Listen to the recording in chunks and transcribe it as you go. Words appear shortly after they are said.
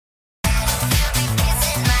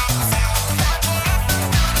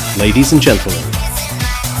Ladies and gentlemen,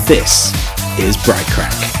 this is Bride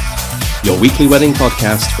Crack, your weekly wedding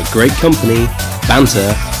podcast for great company,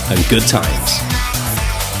 banter, and good times.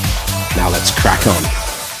 Now let's crack on.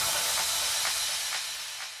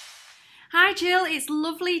 Hi Jill, it's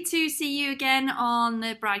lovely to see you again on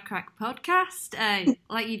the Bride Crack podcast.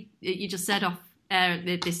 Like you just said off air,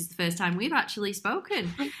 this is the first time we've actually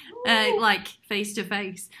spoken, like face to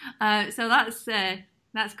face. So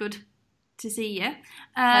that's good to see you.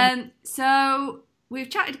 So we've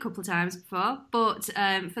chatted a couple of times before, but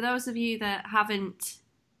for those of you that haven't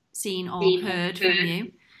seen or heard from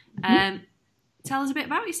you, tell us a bit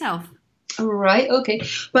about yourself. Right, okay.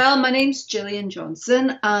 Well, my name's Gillian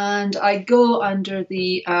Johnson, and I go under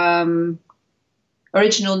the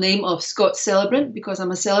original name of Scots Celebrant because I'm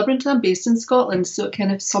a celebrant and I'm based in Scotland, so it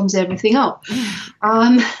kind of sums everything up.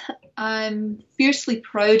 I'm fiercely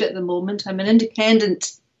proud at the moment. I'm an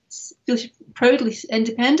independent, feel proudly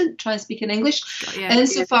independent, trying to speak in English,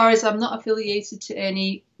 insofar as I'm not affiliated to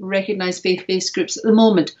any recognised faith-based groups at the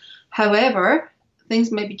moment. However,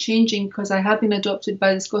 things might be changing because I have been adopted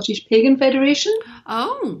by the Scottish Pagan Federation.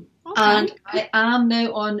 Oh, okay. And I am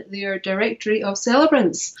now on their directory of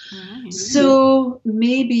celebrants. Right. So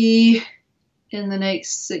maybe in the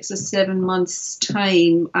next 6 or 7 months'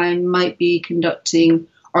 time, I might be conducting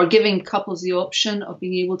or giving couples the option of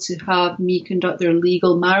being able to have me conduct their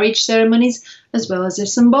legal marriage ceremonies as well as their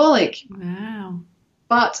symbolic. Wow.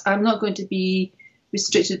 But I'm not going to be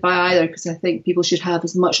restricted by either because I think people should have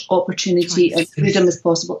as much opportunity and freedom as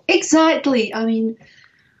possible. Exactly. I mean,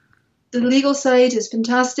 the legal side is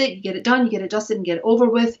fantastic. You get it done, you get it dusted and get it over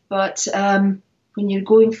with. But when you're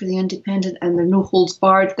going for the independent and there are no holds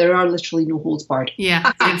barred, there are literally no holds barred. Yeah,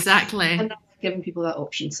 exactly. And I'm not giving people that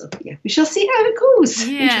option. So yeah, we shall see how it goes.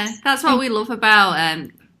 Yeah, that's what we love about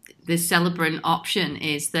the celebrant option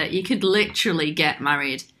is that you could literally get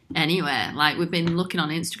married anywhere. Like we've been looking on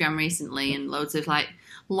Instagram recently and loads of like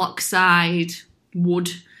lockside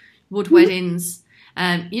wood weddings.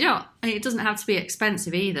 It doesn't have to be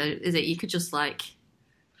expensive either, is it? You could just like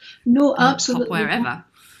absolutely pop wherever.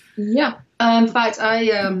 Yeah. In fact,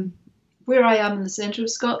 I where I am in the centre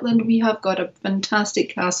of Scotland, we have got a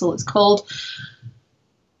fantastic castle. It's called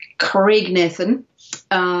Craignethan.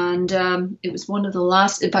 And it was one of the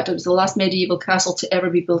last, in fact, it was the last medieval castle to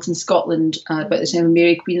ever be built in Scotland about the time of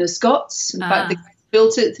Mary, Queen of Scots. In fact, the guy who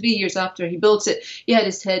built it 3 years after he built it. He had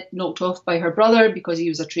his head knocked off by her brother because he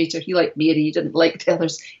was a traitor. He liked Mary, he didn't like the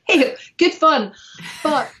others. Hey, good fun.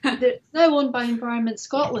 But it's now owned by Environment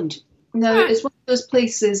Scotland. Now, it's one of those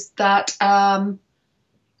places that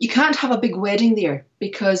you can't have a big wedding there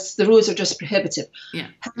because the roads are just prohibitive. Yeah.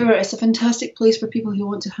 However, it's a fantastic place for people who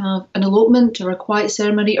want to have an elopement or a quiet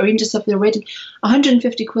ceremony or even just have their wedding.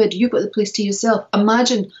 150 quid, you've got the place to yourself.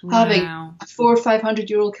 Imagine having a 400- or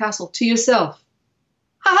 500-year-old castle to yourself.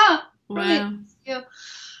 Ha-ha! Wow. Yeah.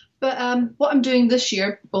 But what I'm doing this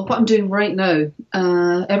year, well, what I'm doing right now,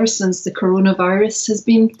 ever since the coronavirus has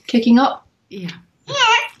been kicking up,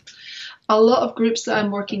 a lot of groups that I'm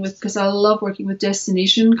working with, because I love working with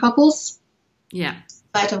destination couples. Yeah. In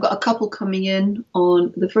fact, I've got a couple coming in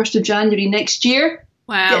on the 1st of January next year.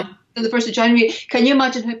 Wow. The 1st of January. Can you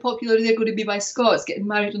imagine how popular they're going to be by Scots getting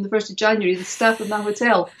married on the 1st of January, the staff of that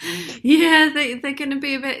hotel? Yeah, they're going to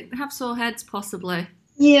be have sore heads possibly.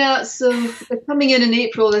 Yeah, so they're coming in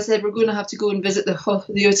April. They said we're going to have to go and visit the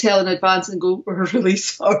hotel in advance and go, we're really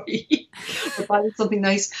sorry. We're buying something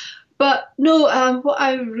nice. But no, what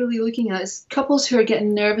I'm really looking at is couples who are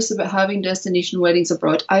getting nervous about having destination weddings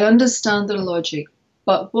abroad. I understand their logic,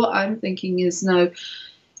 but what I'm thinking is now,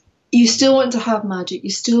 you still want to have magic, you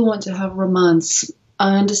still want to have romance.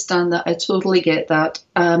 I understand that, I totally get that.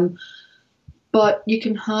 But you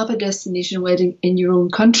can have a destination wedding in your own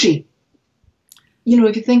country. You know,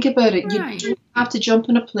 if you think about it, right. You don't have to jump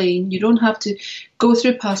on a plane, you don't have to go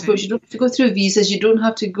through passports, you don't have to go through visas, you don't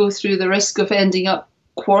have to go through the risk of ending up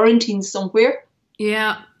quarantined somewhere,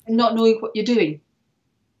 and not knowing what you're doing.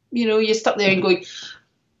 You know, you're stuck there and going,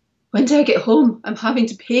 when do I get home? I'm having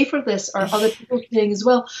to pay for this, or other people paying as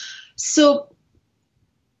well. So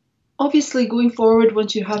obviously going forward,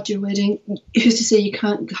 once you had your wedding, who's to say you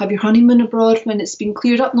can't have your honeymoon abroad when it's been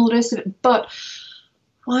cleared up and all the rest of it? But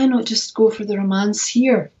why not just go for the romance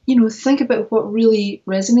here? You know, think about what really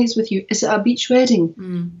resonates with you. Is it a beach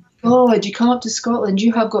wedding? God, you come up to Scotland,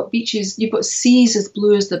 you have got beaches, you've got seas as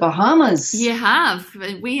blue as the Bahamas. You have.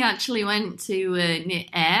 We actually went to near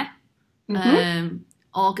Ayr,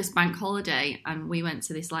 August bank holiday, and we went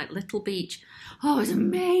to this like little beach. Oh, it was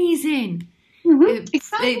amazing.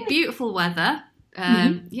 Exactly. Beautiful weather.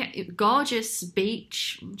 Gorgeous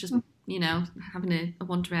beach, just having a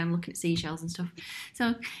wander around, looking at seashells and stuff.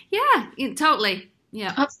 So yeah, totally.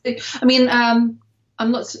 Yeah. Absolutely. I mean,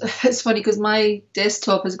 I'm not, it's funny because my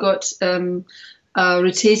desktop has got a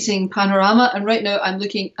rotating panorama, and right now I'm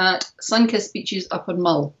looking at sun-kissed beaches up on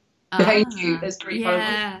Mull. Behind you is Great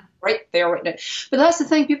Barrington, right there, right now. But that's the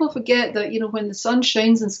thing, people forget that, when the sun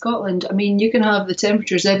shines in Scotland, I mean, you can have the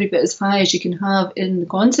temperatures every bit as high as you can have in the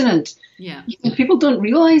continent. Yeah. People don't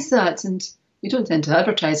realise that, and we don't tend to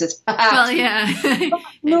advertise it. Well, yeah.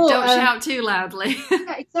 No, don't shout too loudly.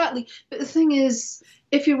 Yeah, exactly. But the thing is,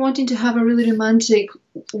 if you're wanting to have a really romantic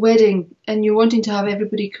wedding and you're wanting to have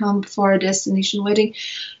everybody come for a destination wedding,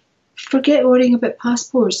 forget worrying about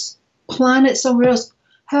passports. Plan it somewhere else.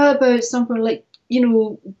 How about somewhere like,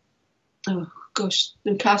 oh gosh,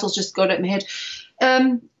 the castle's just got out of my head.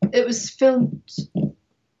 It was filmed.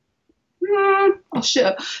 Oh, shut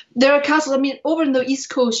up. There are castles. I mean, over on the east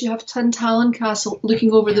coast, you have Tantallon Castle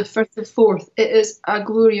looking over the Firth of Forth. It is a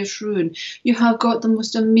glorious ruin. You have got the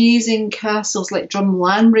most amazing castles like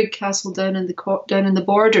Drumlanrig Castle down in the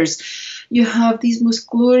Borders. You have these most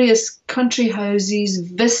glorious country houses,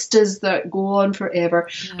 vistas that go on forever.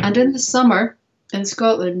 Yeah. And in the summer in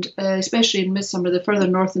Scotland, especially in midsummer, the further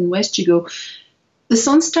north and west you go, the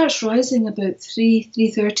sun starts rising about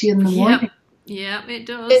 3:30 in the morning. Yeah, it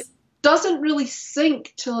does. It doesn't really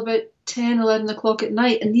sink till about 10, 11 o'clock at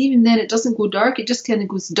night, and even then it doesn't go dark, it just kind of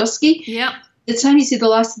goes dusky. Yep. The time you see the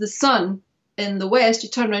last of the sun in the west, you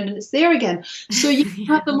turn around and it's there again. So you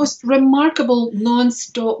have the most remarkable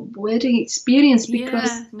non-stop wedding experience because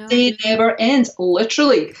they never end,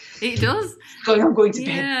 literally. It does. I'm going to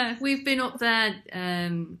bed. Yeah, we've been up there,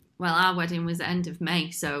 our wedding was the end of May,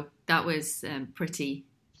 so that was pretty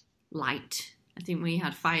light. I think we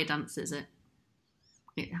had fire dancers at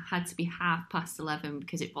it had to be 11:30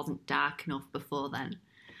 because it wasn't dark enough before then.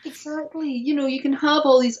 Exactly. You can have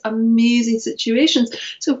all these amazing situations.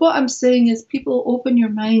 So what I'm saying is, people, open your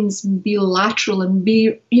minds and be lateral and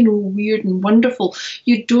be, weird and wonderful.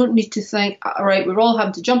 You don't need to think, all right, we're all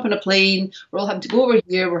having to jump on a plane, we're all having to go over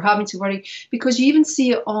here, we're having to worry. Because you even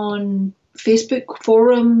see it on Facebook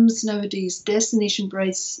forums nowadays, destination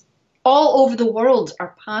brides all over the world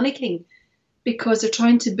are panicking because they're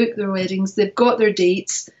trying to book their weddings. They've got their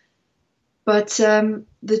dates, but the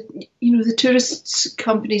tourist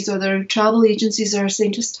companies or their travel agencies are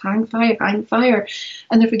saying just hang fire,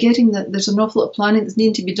 and they're forgetting that there's an awful lot of planning that's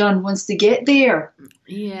needing to be done once they get there.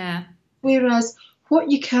 Yeah. Whereas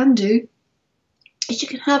what you can do is you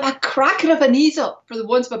can have a cracker of an ease up, for the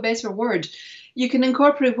want of a better word. You can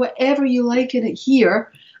incorporate whatever you like in it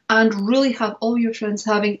here, and really have all your friends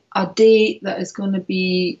having a day that is going to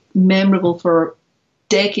be memorable for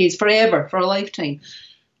decades, forever, for a lifetime.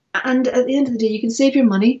 And at the end of the day, you can save your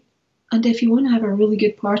money. And if you want to have a really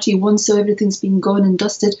good party once everything's been gone and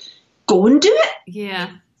dusted, go and do it.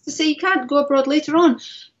 Yeah. To say you can't go abroad later on,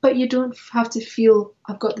 but you don't have to feel,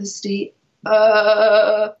 I've got this date.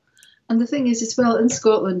 And the thing is, as well, in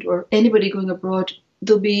Scotland or anybody going abroad,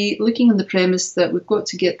 they'll be looking on the premise that we've got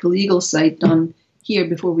to get the legal side done here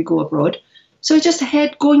before we go abroad. So just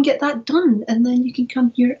go and get that done, and then you can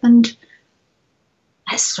come here and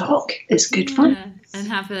let's rock. It's good fun. And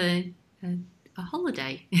have a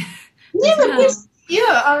holiday. And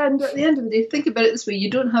at the end of the day, think about it this way: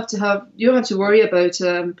 you don't have to worry about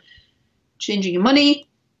changing your money.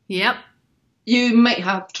 Yep. You might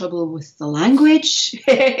have trouble with the language.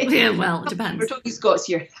 Yeah, well, it depends. We're talking Scots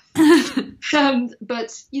here.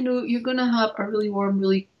 But you're going to have a really warm,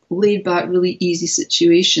 really laid back, really easy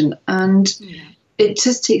situation, and it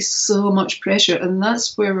just takes so much pressure. And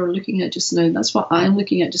that's where we're looking at just now. That's what I'm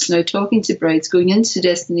looking at just now, talking to brides, going into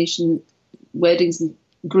destination weddings and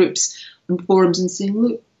groups and forums and saying,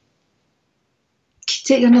 look,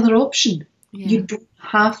 take another option. You don't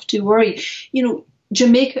have to worry.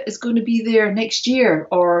 Jamaica is going to be there next year,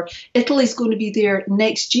 or Italy's going to be there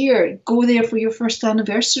next year. Go there for your first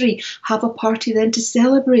anniversary. Have a party then to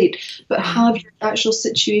celebrate, but have your actual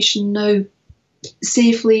situation now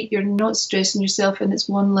safely. You're not stressing yourself, and it's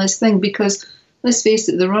one less thing. Because let's face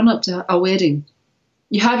it, the run up to a wedding,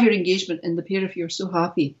 you have your engagement, and the pair of you are so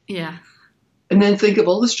happy. Yeah. And then think of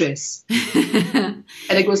all the stress, and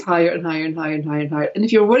it goes higher and higher and higher and higher and higher. And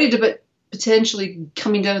if you're worried about potentially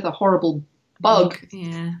coming down with a horrible bug,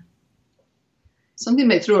 something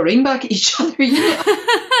might throw a ring back at each other.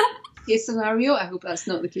 Case scenario. I hope that's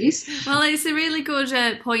not the case. Well, it's a really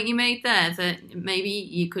good point you made there, that maybe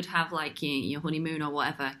you could have like your honeymoon or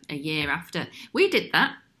whatever a year after. We did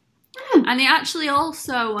that, and it actually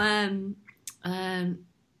also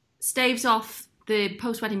staves off the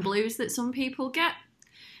post-wedding blues that some people get,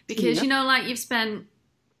 because like you've spent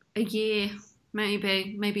a year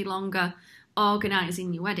maybe longer,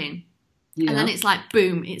 organising your wedding. Yeah. And then it's like,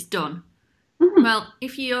 boom, it's done. Well,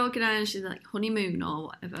 if you organise your like honeymoon or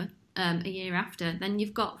whatever a year after, then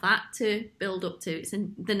you've got that to build up to. It's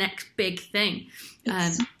the next big thing.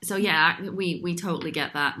 So yeah, we totally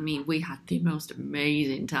get that. I mean, we had the most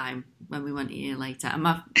amazing time when we went a year later, and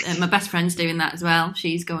my best friend's doing that as well.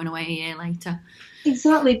 She's going away a year later.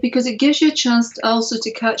 Exactly, because it gives you a chance also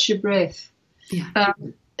to catch your breath. Yeah,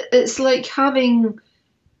 it's like having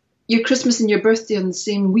your Christmas and your birthday on the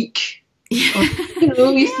same week. Yeah,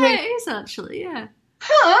 or, you think, it is actually, yeah.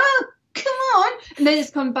 Huh? Come on. And then it's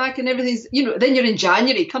come back and everything's, then you're in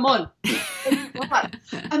January. Come on.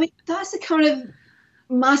 I mean, that's the kind of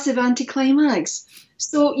massive anticlimax.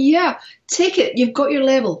 So, yeah, take it. You've got your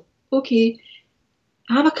level. Okay.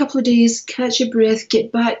 Have a couple of days, catch your breath,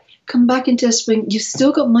 get back, come back into a swing. You've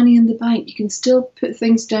still got money in the bank. You can still put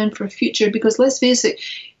things down for a future because let's face it,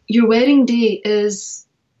 your wedding day is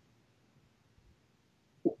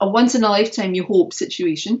a once-in-a-lifetime, you hope,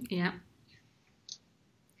 situation. Yeah.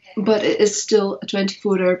 But it is still a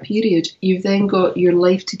 24-hour period. You've then got your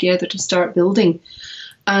life together to start building.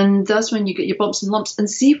 And that's when you get your bumps and lumps. And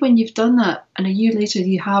see when you've done that, and a year later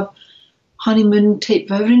you have honeymoon-type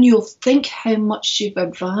vow renewal, think how much you've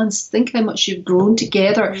advanced. Think how much you've grown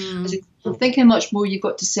together. Think how much more you've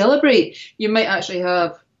got to celebrate. You might actually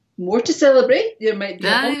have more to celebrate. There might be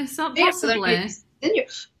possibly.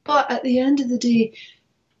 But at the end of the day,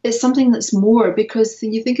 it's something that's more, because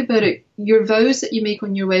when you think about it, your vows that you make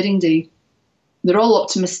on your wedding day, they're all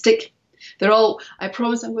optimistic. They're all, I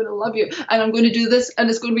promise I'm going to love you and I'm going to do this and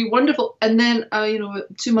it's going to be wonderful. And then,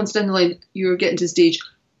 2 months down the line, you're getting to the stage,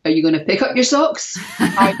 are you going to pick up your socks?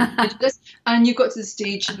 Are you going to do this? And you got to the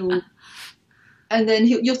stage, and then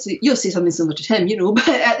you'll say something similar to him, but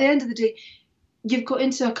at the end of the day, you've got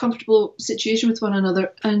into a comfortable situation with one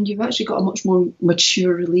another and you've actually got a much more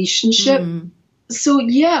mature relationship. So,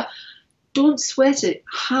 yeah, don't sweat it.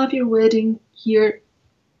 Have your wedding here.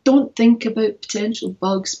 Don't think about potential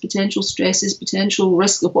bugs, potential stresses, potential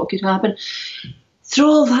risk of what could happen. Throw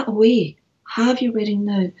all that away. Have your wedding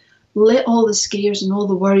now. Let all the scares and all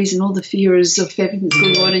the worries and all the fears of everything that's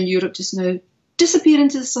going on in Europe just now disappear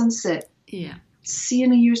into the sunset. Yeah. See you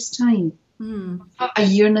in a year's time. A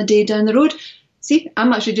year and a day down the road. See,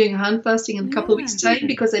 I'm actually doing a hand fasting in a couple of weeks' time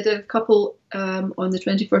because I did a couple on the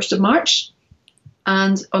 21st of March.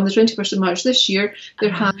 And on the 21st of March this year,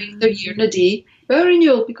 they're having their year and a day vow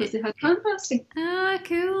renewal because they had hand fasting. Ah,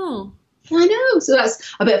 cool. I know. So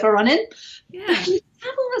that's a bit of a run-in. Yeah. But you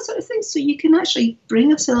have all that sort of thing. So you can actually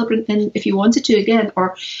bring a celebrant in if you wanted to again.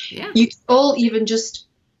 Or you can all even just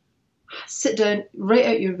sit down, write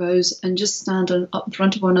out your vows and just stand up in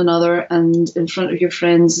front of one another and in front of your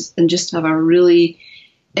friends and just have a really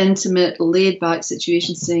intimate, laid-back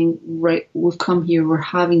situation saying, right, we've come here, we're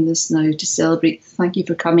having this now to celebrate. Thank you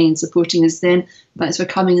for coming and supporting us then. Thanks for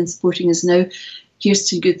coming and supporting us now. Here's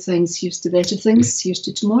to good things, here's to better things, here's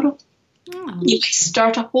to tomorrow. You might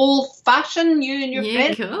start a whole fashion, you and your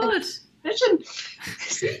friends. You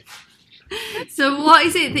could. So what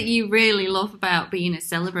is it that you really love about being a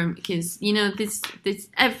celebrant? Because,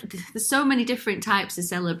 there's so many different types of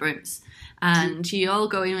celebrants and you all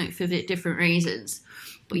go in for different reasons.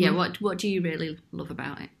 But yeah, what do you really love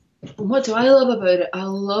about it? What do I love about it? I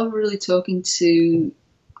love really talking to...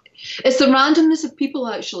 It's the randomness of people,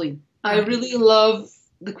 actually. I really love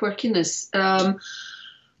the quirkiness.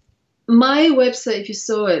 My website, if you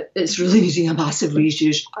saw it, it's really needing a massive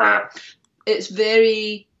rejuice. It's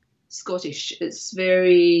very Scottish. It's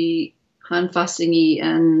very hand-fasting-y.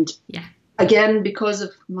 And again, because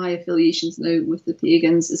of my affiliations now with the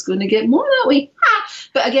pagans, it's going to get more that way.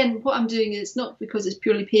 But again, what I'm doing is not because it's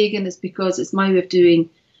purely pagan, it's because it's my way of doing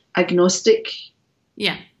agnostic.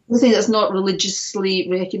 Yeah. Something that's not religiously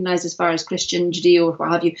recognised as far as Christian, Judeo, or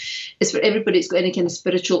what have you. It's for everybody that's got any kind of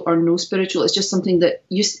spiritual or no spiritual. It's just something that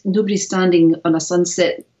nobody standing on a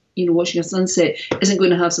sunset, watching a sunset, isn't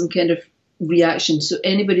going to have some kind of reaction. So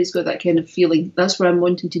anybody's got that kind of feeling. That's what I'm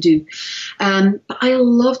wanting to do. But I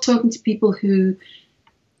love talking to people who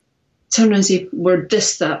turn around and say, we're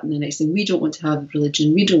this, that, and the next thing. We don't want to have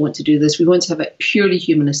religion. We don't want to do this. We want to have it purely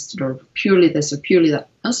humanist or purely this or purely that.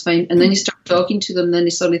 That's fine. And then you start talking to them, and then they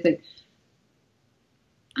suddenly think,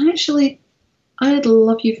 actually, I'd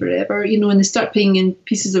love you forever. And they start paying in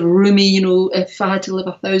pieces of Rumi, if I had to live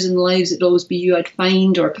 1,000 lives, it'd always be you I'd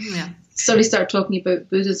find. Or suddenly start talking about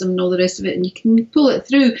Buddhism and all the rest of it, and you can pull it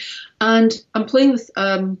through. And I'm playing with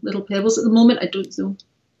little pebbles at the moment. I don't know.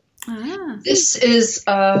 This is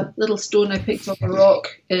a little stone I picked off a rock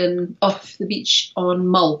off the beach on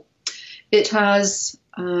Mull. It has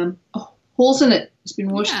holes in it. It's been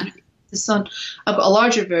washed through. the sun. I've got a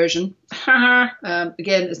larger version. Again,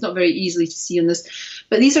 it's not very easily to see on this,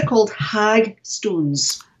 but these are called hag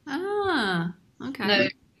stones. Ah, okay. Now,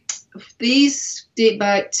 these date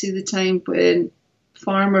back to the time when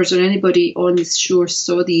farmers or anybody on the shore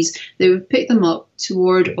saw these. They would pick them up to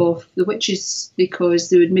ward off the witches, because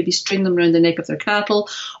they would maybe string them around the neck of their cattle,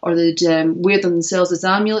 or they'd wear them themselves as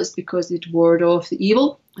amulets because they'd ward off the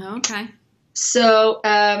evil. Okay. So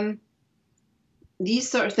these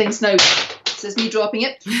sort of things now, this is me dropping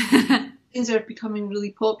it. Things are becoming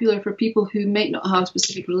really popular for people who might not have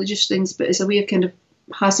specific religious things, but it's a way of kind of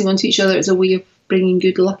passing on to each other. It's a way of bringing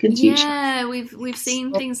good luck into each other. Yeah, we've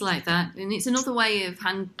seen things like that, and it's another way of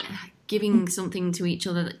giving something to each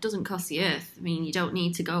other that doesn't cost the earth. I mean, you don't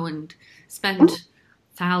need to go and spend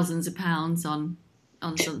thousands of pounds on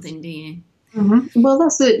something, do you? Mm-hmm. Well,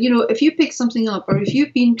 that's it. If you pick something up, or if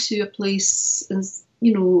you've been to a place, and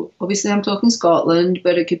obviously I'm talking Scotland,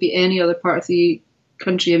 but it could be any other part of the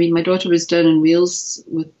country. I mean, my daughter was down in Wales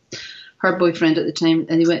with her boyfriend at the time,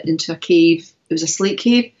 and they went into a cave. It was a slate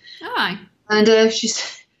cave. Aye. And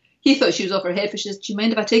he thought she was off her head. She says, "Do you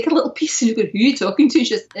mind if I take a little piece?" And you go, "Who are you talking to?" She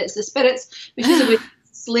says, "It's the spirits." But she's a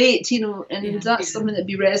slate, and that's something that'd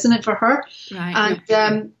be resonant for her. Right.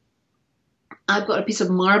 And I've got a piece of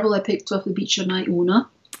marble I picked off the beach on Iona.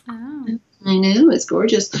 Oh. I know, it's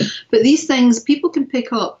gorgeous. But these things people can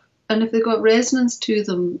pick up, and if they've got resonance to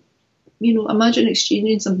them, imagine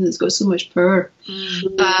exchanging something that's got so much power.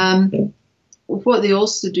 What they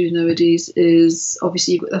also do nowadays is,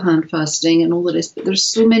 obviously you've got the hand fasting and all the rest, but there's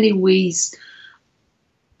so many ways.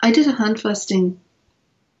 I did a hand fasting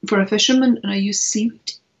for a fisherman, and I used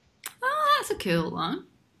seaweed. Oh, that's a cool one.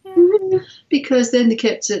 Yeah. Because then they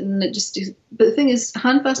kept it, and it just. But the thing is,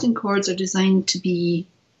 hand fasting cords are designed to be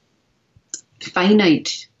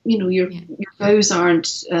finite. Your vows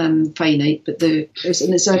aren't finite, but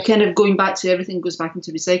it's a kind of going back to everything goes back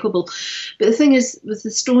into recyclable. But the thing is, with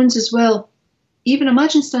the stones as well, even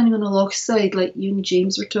imagine standing on a loch side like you and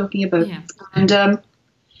James were talking about, and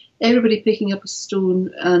everybody picking up a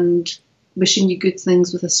stone and wishing you good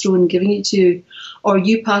things with a stone, giving it to you, or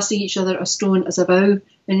you passing each other a stone as a vow,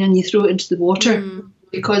 and then you throw it into the water,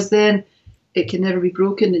 because then it can never be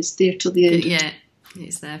broken. It's there till the end. Yeah.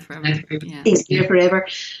 It's there forever. Yeah. It's there forever.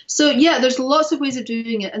 So there's lots of ways of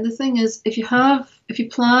doing it. And the thing is, if you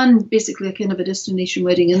plan basically a kind of a destination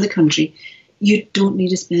wedding in the country, you don't need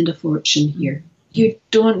to spend a fortune here. You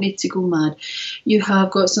don't need to go mad. You've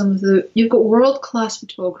got world class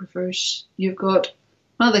photographers. You've got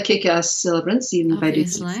other kick-ass celebrants, even invited.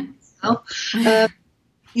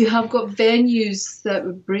 You have got venues that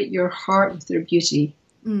would break your heart with their beauty.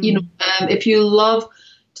 If you love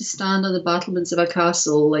to stand on the battlements of a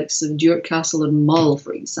castle like St Duart Castle in Mull,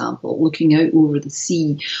 for example, looking out over the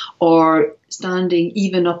sea, or standing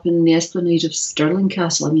even up in the esplanade of Stirling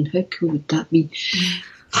Castle. I mean, how cool would that be?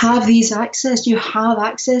 Have these access. You have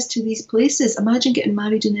access to these places. Imagine getting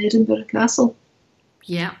married in Edinburgh Castle.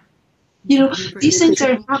 Yeah. These things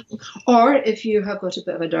are happening. Or if you have got a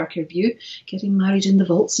bit of a darker view, getting married in the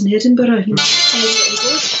vaults in Edinburgh.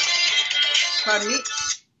 Pardon me.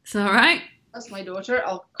 It's all right. That's my daughter.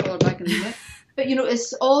 I'll call her back in a minute. But,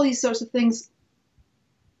 it's all these sorts of things.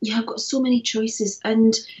 You have got so many choices,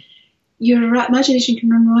 and your imagination can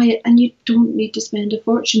run riot, and you don't need to spend a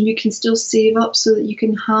fortune. You can still save up so that you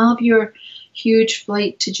can have your huge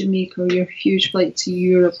flight to Jamaica, or your huge flight to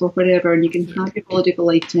Europe, or wherever, and you can have your holiday of a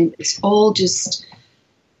lifetime. It's all just...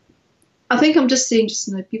 I think I'm just saying just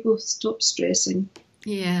now, people stop stressing.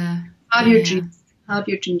 Yeah. Have your dreams. Have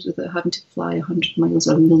your dreams without having to fly 100 miles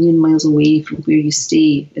or a million miles away from where you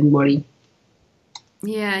stay and worry.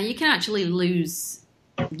 Yeah, you can actually lose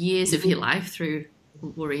years of your life through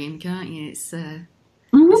worrying, can't you? It's a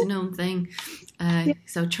known thing.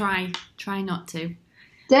 So try not to.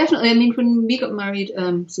 Definitely. I mean, when we got married,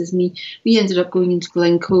 says me, we ended up going into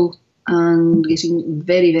Glencoe and getting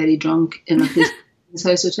very, very drunk in a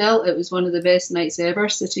house hotel. It was one of the best nights ever,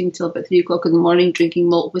 sitting till about 3 o'clock in the morning drinking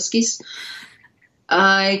malt whiskies.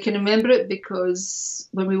 I can remember it because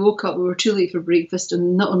when we woke up, we were too late for breakfast,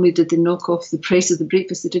 and not only did they knock off the price of the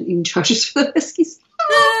breakfast, they didn't even charge us for the whiskies.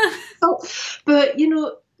 But,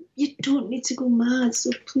 you don't need to go mad,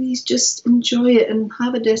 so please just enjoy it and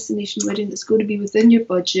have a destination wedding that's going to be within your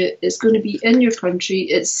budget. It's going to be in your country.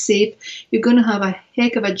 It's safe. You're going to have a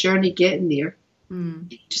heck of a journey getting there,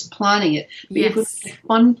 just planning it. But you're going to have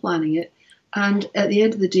fun planning it. And at the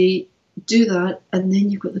end of the day, do that, and then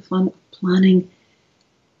you've got the fun of planning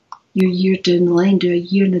your year down the line, do a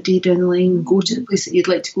year and a day down the line, go to the place that you'd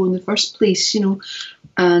like to go in the first place,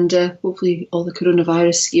 and hopefully all the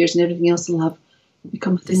coronavirus scares and everything else will have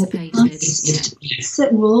become a thing of the past. Sit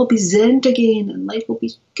and we'll all be zen again, and life will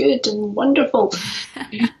be good and wonderful.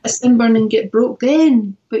 A sunburn and get broke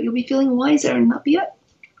then, but you'll be feeling wiser, and that'll be it.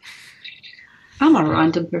 I'm a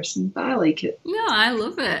random person, but I like it. No, I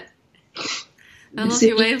love it. I love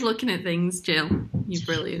your way of looking at things, Jill. You're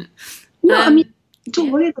brilliant. No, I mean,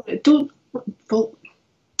 don't worry about it. Don't. Well,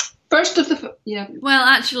 first of the Well,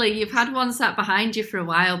 actually, you've had one sat behind you for a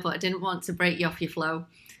while, but I didn't want to break you off your flow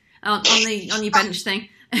on your bench thing.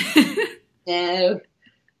 No,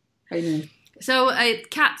 I know. So,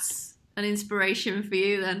 cats an inspiration for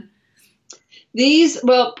you then?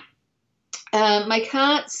 My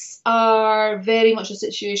cats are very much a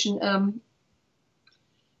situation.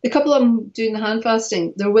 The couple I'm doing the hand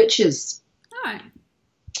fasting, they're witches. All right.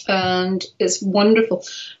 And it's wonderful.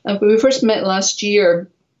 And when we first met last year,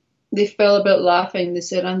 they fell about laughing. They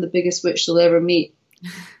said, I'm the biggest witch they'll ever meet.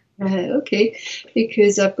 Okay,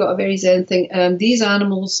 because I've got a very zen thing. These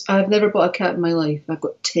animals, I've never bought a cat in my life. I've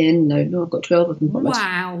got 10 now. No, I've got 12 of them.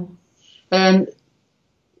 Wow.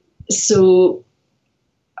 So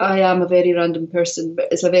I am a very random person, but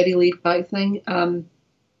it's a very laid back thing.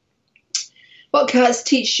 What cats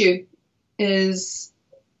teach you is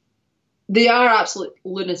they are absolute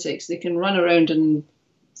lunatics. They can run around and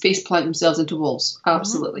face plant themselves into walls.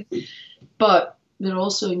 Absolutely. Mm-hmm. But they're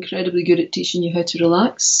also incredibly good at teaching you how to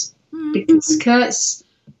relax, because cats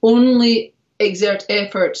only exert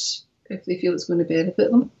effort if they feel it's going to benefit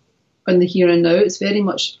them in the here and now. It's very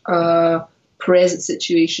much a present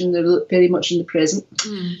situation. They're very much in the present.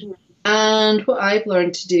 Mm. And what I've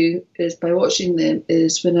learned to do is, by watching them,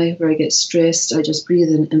 is whenever I get stressed, I just breathe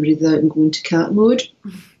in and breathe out and go into cat mode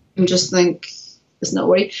and just think, it's not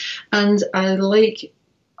worry. And I like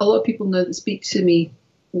a lot of people now that speak to me,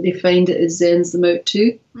 they find it zens them out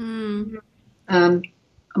too. Mm. I'm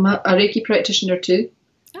a Reiki practitioner too,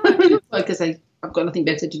 because I've got nothing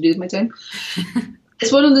better to do with my time.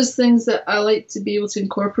 It's one of those things that I like to be able to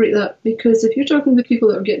incorporate that, because if you're talking to people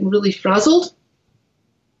that are getting really frazzled,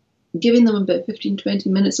 giving them about 15-20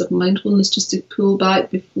 minutes of mindfulness just to pull back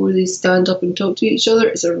before they stand up and talk to each other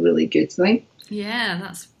is a really good thing. Yeah,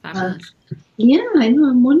 that's fabulous. Yeah, I know,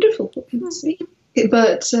 I'm wonderful. What can I say?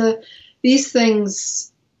 But these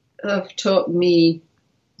things have taught me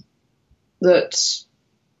that,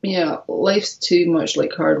 life's too much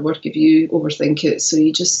like hard work if you overthink it. So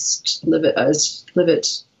you just live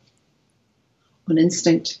it on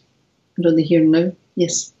instinct and on the here and now.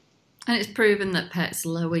 Yes. And it's proven that pets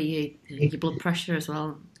lower your blood pressure as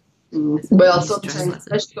well. Well, sometimes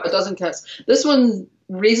I've got a dozen cats. This one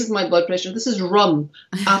raises my blood pressure. This is Rum,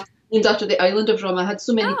 named after the island of Rum. I had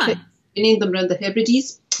so many cats. I named them around the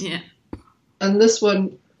Hebrides. Yeah. And this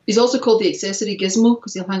one, he's also called the accessory Gizmo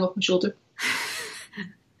because he'll hang off my shoulder.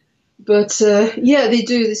 But they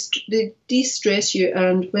do. They de-stress you.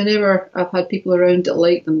 And whenever I've had people around that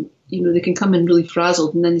like them, they can come in really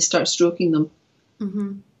frazzled, and then they start stroking them.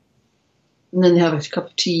 Mm-hmm. And then they have a cup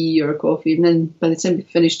of tea or a coffee, and then by the time we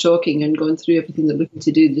finish talking and going through everything they're looking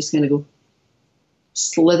to do, they just kind of go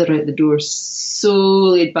slither out the door, so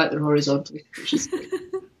laid back they're horizontal. Which is but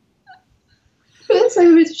that's how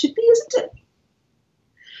it should be, isn't it?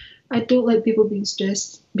 I don't like people being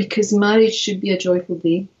stressed, because marriage should be a joyful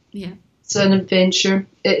day. Yeah. It's an adventure.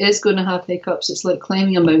 It is going to have hiccups. It's like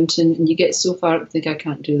climbing a mountain, and you get so far and think, I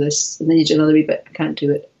can't do this, and then you do another wee bit, I can't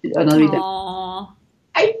do it, another wee bit.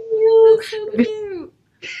 I know. So cute.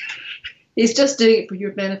 He's just doing it for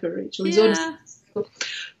your benefit, Rachel. He's honest. But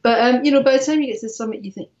by the time you get to the summit,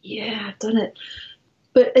 you think, yeah, I've done it.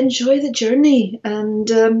 But enjoy the journey,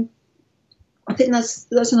 and I think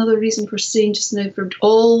that's another reason for saying just now, for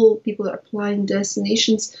all people that are applying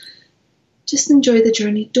destinations, just enjoy the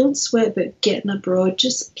journey. Don't sweat about getting abroad.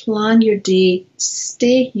 Just plan your day.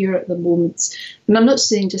 Stay here at the moment. And I'm not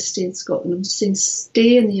saying just stay in Scotland. I'm just saying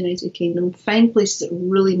stay in the United Kingdom. Find places that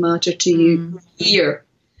really matter to you here.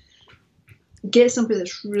 Get somebody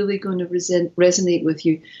that's really going to resonate with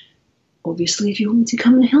you. Obviously, if you want me to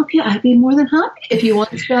come and help you, I'd be more than happy. If you want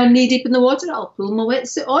to stand knee deep in the water, I'll pull my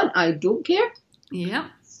wetsuit on. I don't care. Yeah.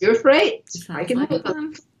 You're afraid. I can help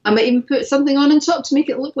them. I might even put something on top to make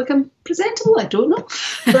it look like I'm presentable. I don't know.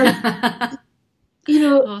 But,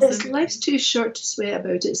 awesome. Life's too short to sweat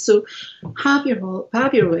about it. So have your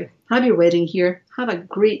wedding here. Have a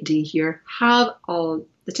great day here. Have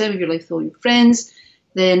the time of your life with all your friends.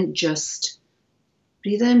 Then just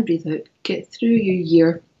breathe in, breathe out. Get through your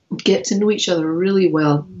year. Get to know each other really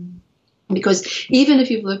well. Because even if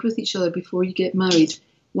you've lived with each other before you get married,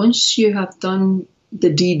 once you have done the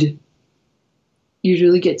deed, you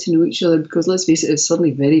really get to know each other, because let's face it, it's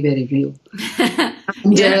suddenly very, very real.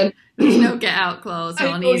 And, There's no get out clause or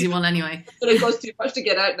an easy one anyway. But it costs too much to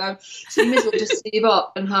get out now. So you may as well just save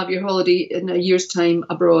up and have your holiday in a year's time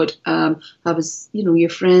abroad. Have your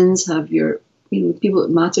friends, have your people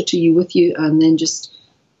that matter to you with you, and then just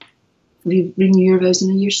renew your vows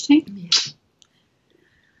in a year's time. Yeah.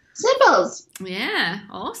 Simples. Yeah,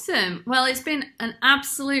 awesome. Well, it's been an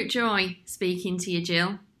absolute joy speaking to you,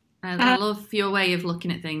 Jill. I love your way of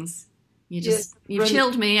looking at things. You've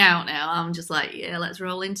chilled me out now. I'm just like, yeah, let's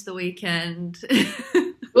roll into the weekend.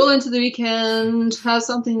 Roll into the weekend. Have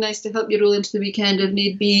something nice to help you roll into the weekend if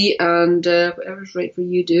need be, and whatever's right for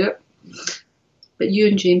you, do it. But you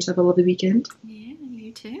and James have a lovely weekend. Yeah,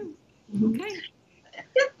 you too. Mm-hmm. Okay.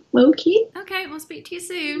 Yeah, okay. Okay, we'll speak to you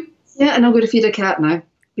soon. Yeah, and I'm going to feed a cat now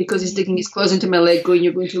because he's digging his claws into my leg going,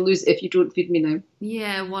 you're going to lose if you don't feed me now.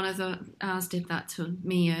 Yeah, one of ours did that to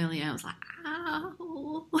me earlier. I was like,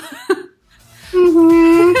 ow.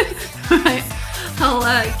 Mm-hmm. Right,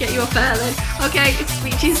 I'll get you up there then. Okay,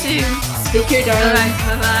 speak to you soon. Take care, darling. All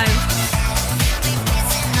right, bye-bye.